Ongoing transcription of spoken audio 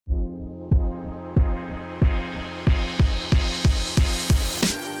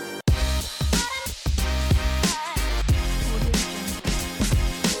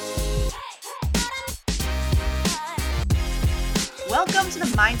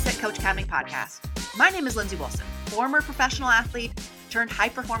Mindset Coach Academy podcast. My name is Lindsay Wilson, former professional athlete turned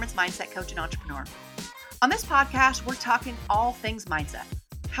high-performance mindset coach and entrepreneur. On this podcast, we're talking all things mindset,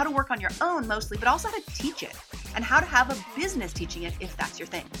 how to work on your own mostly, but also how to teach it, and how to have a business teaching it if that's your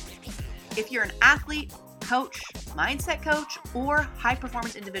thing. If you're an athlete, coach, mindset coach, or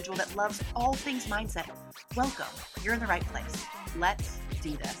high-performance individual that loves all things mindset, welcome. You're in the right place. Let's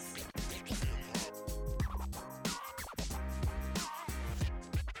do this.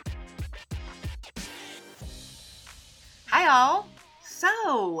 Hi, all.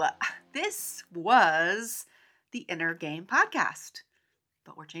 So, this was the Inner Game podcast,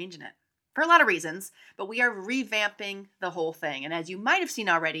 but we're changing it for a lot of reasons, but we are revamping the whole thing. And as you might have seen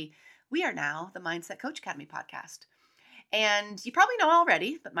already, we are now the Mindset Coach Academy podcast. And you probably know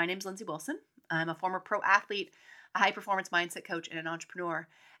already, but my name is Lindsay Wilson. I'm a former pro athlete, a high-performance mindset coach, and an entrepreneur.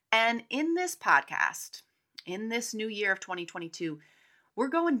 And in this podcast, in this new year of 2022, we're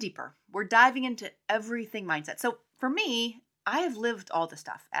going deeper. We're diving into everything mindset. So for me, I have lived all this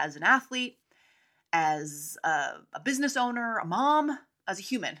stuff as an athlete, as a business owner, a mom, as a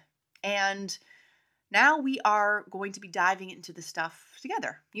human. And now we are going to be diving into this stuff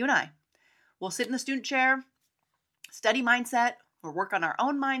together, you and I. We'll sit in the student chair, study mindset, or work on our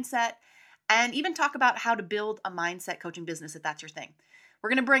own mindset, and even talk about how to build a mindset coaching business if that's your thing.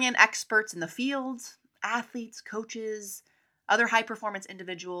 We're going to bring in experts in the field, athletes, coaches, other high-performance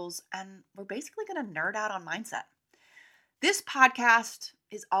individuals, and we're basically going to nerd out on mindset. This podcast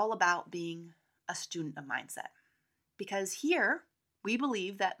is all about being a student of mindset, because here we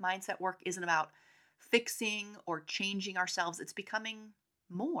believe that mindset work isn't about fixing or changing ourselves. It's becoming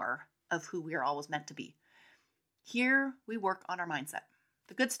more of who we are always meant to be. Here we work on our mindset,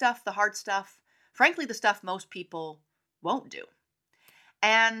 the good stuff, the hard stuff, frankly, the stuff most people won't do.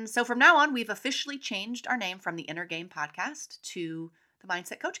 And so from now on, we've officially changed our name from the Inner Game podcast to the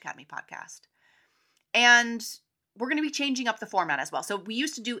Mindset Coach Academy podcast. And we're going to be changing up the format as well. So we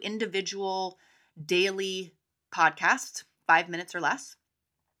used to do individual daily podcasts, 5 minutes or less.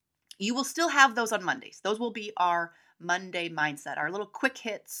 You will still have those on Mondays. Those will be our Monday mindset, our little quick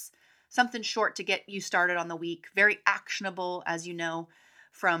hits, something short to get you started on the week, very actionable, as you know,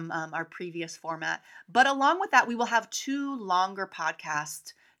 from our previous format. But along with that, we will have 2 longer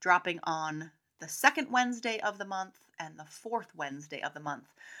podcasts dropping on the second Wednesday of the month and the fourth Wednesday of the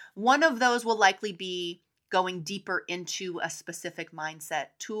month. One of those will likely be going deeper into a specific mindset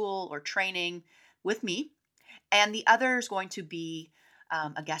tool or training with me. And the other is going to be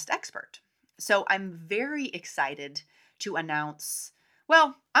a guest expert. So I'm very excited to announce,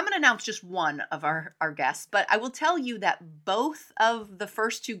 well, I'm going to announce just one of our guests, but I will tell you that both of the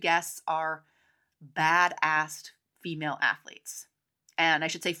first 2 guests are badass female athletes. And I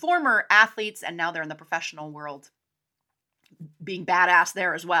should say former athletes, and now they're in the professional world being badass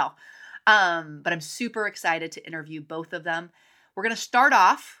there as well. But I'm super excited to interview both of them. We're going to start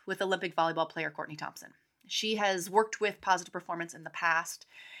off with Olympic volleyball player Courtney Thompson. She has worked with Positive Performance in the past.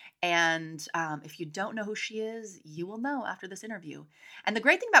 And if you don't know who she is, you will know after this interview. And the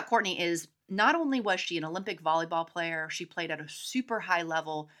great thing about Courtney is not only was she an Olympic volleyball player, she played at a super high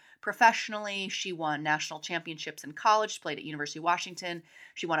level professionally. She won national championships in college, played at University of Washington.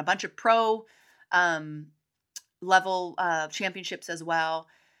 She won a bunch of pro level championships as well.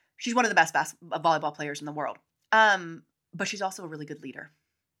 She's one of the best volleyball players in the world. But she's also a really good leader.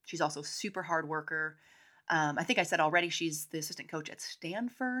 She's also a super hard worker. I think I said already, she's the assistant coach at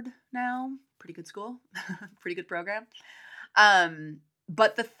Stanford now. Pretty good school, pretty good program.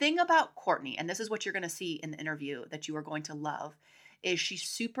 But the thing about Courtney, and this is what you're going to see in the interview that you are going to love, is she's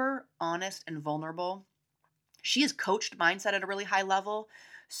super honest and vulnerable. She has coached mindset at a really high level.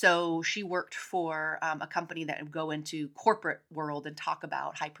 So she worked for a company that would go into corporate world and talk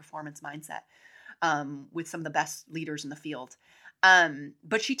about high performance mindset with some of the best leaders in the field.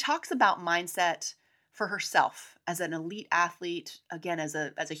 But she talks about mindset for herself as an elite athlete, again, as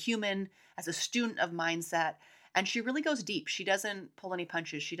a human, as a student of mindset. And she really goes deep. She doesn't pull any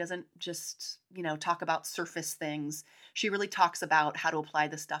punches. She doesn't just, talk about surface things. She really talks about how to apply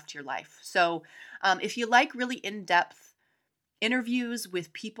this stuff to your life. So if you like really in-depth interviews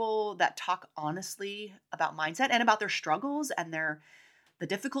with people that talk honestly about mindset and about their struggles and the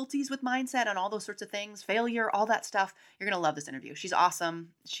difficulties with mindset and all those sorts of things, failure, all that stuff, you're going to love this interview. She's awesome.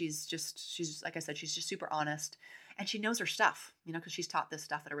 She's like I said, she's just super honest, and she knows her stuff, because she's taught this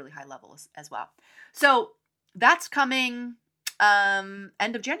stuff at a really high level as well. So that's coming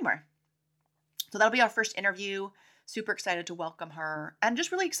end of January. So that'll be our first interview. Super excited to welcome her, and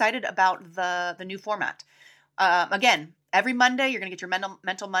just really excited about the new format. Again, every Monday, you're going to get your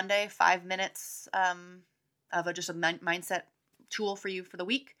Mental Monday, 5 minutes of just a mindset tool for you for the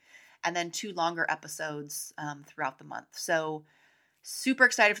week, and then 2 longer episodes throughout the month. So super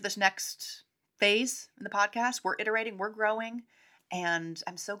excited for this next phase in the podcast. We're iterating, we're growing, and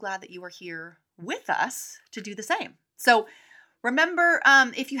I'm so glad that you are here with us to do the same. So remember,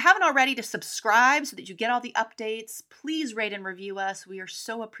 if you haven't already, to subscribe so that you get all the updates. Please rate and review us. We are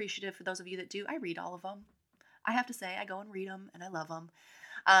so appreciative for those of you that do. I read all of them. I have to say, I go and read them, and I love them.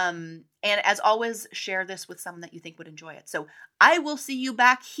 And as always, share this with someone that you think would enjoy it. So I will see you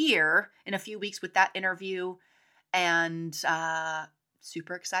back here in a few weeks with that interview, and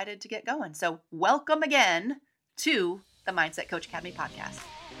super excited to get going. So welcome again to the Mindset Coach Academy podcast.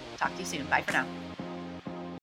 Talk to you soon. Bye for now.